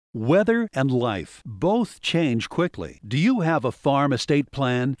Weather and life both change quickly. Do you have a farm estate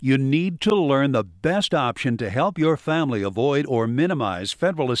plan? You need to learn the best option to help your family avoid or minimize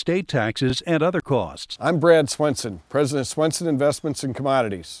federal estate taxes and other costs. I'm Brad Swenson, President of Swenson Investments and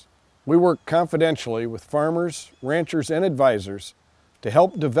Commodities. We work confidentially with farmers, ranchers, and advisors to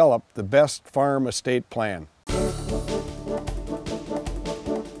help develop the best farm estate plan.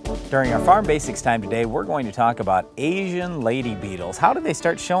 During our Farm Basics time today, we're going to talk about Asian lady beetles. How did they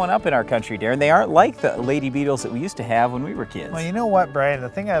start showing up in our country, Darren? They aren't like the lady beetles that we used to have when we were kids. Well, you know what, Brian? The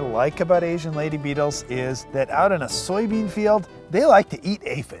thing I like about Asian lady beetles is that out in a soybean field, they like to eat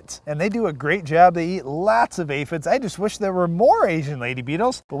aphids, and they do a great job. They eat lots of aphids. I just wish there were more Asian lady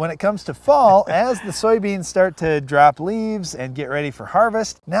beetles. But when it comes to fall, as the soybeans start to drop leaves and get ready for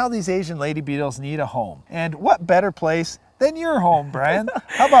harvest, now these Asian lady beetles need a home. And what better place than your home, Brian?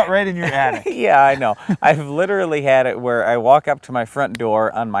 How about right in your attic? Yeah, I know. I've literally had it where I walk up to my front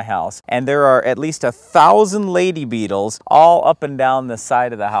door on my house, and there are at least 1,000 lady beetles all up and down the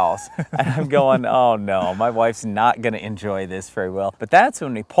side of the house. And I'm going, oh no, my wife's not going to enjoy this very well. But that's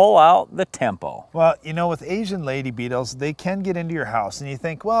when we pull out the Tempo. Well, you know, with Asian lady beetles, they can get into your house, and you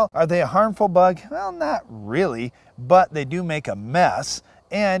think, well, are they a harmful bug? Well, not really, but they do make a mess.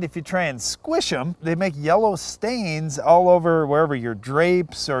 And if you try and squish them, they make yellow stains all over wherever your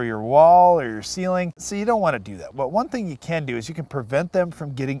drapes or your wall or your ceiling. So you don't want to do that. But one thing you can do is you can prevent them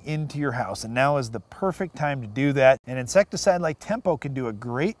from getting into your house. And now is the perfect time to do that. An insecticide like Tempo can do a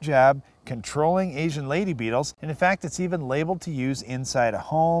great job controlling Asian lady beetles. And in fact, it's even labeled to use inside a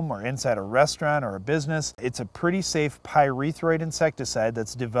home or inside a restaurant or a business. It's a pretty safe pyrethroid insecticide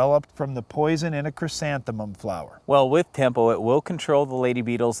that's developed from the poison in a chrysanthemum flower. Well, with Tempo, it will control the lady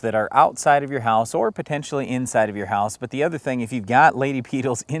beetles that are outside of your house or potentially inside of your house. But the other thing, if you've got lady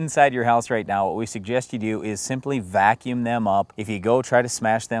beetles inside your house right now, what we suggest you do is simply vacuum them up. If you go try to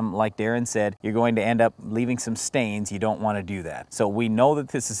smash them, like Darren said, you're going to end up leaving some stains. You don't want to do that. So we know that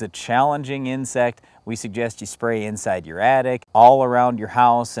this is a challenging insect. We suggest you spray inside your attic, all around your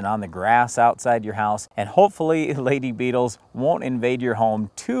house, and on the grass outside your house. And hopefully lady beetles won't invade your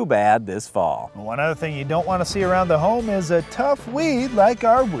home too bad this fall. One other thing you don't want to see around the home is a tough weed like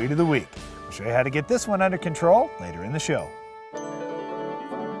our Weed of the Week. We'll show you how to get this one under control later in the show.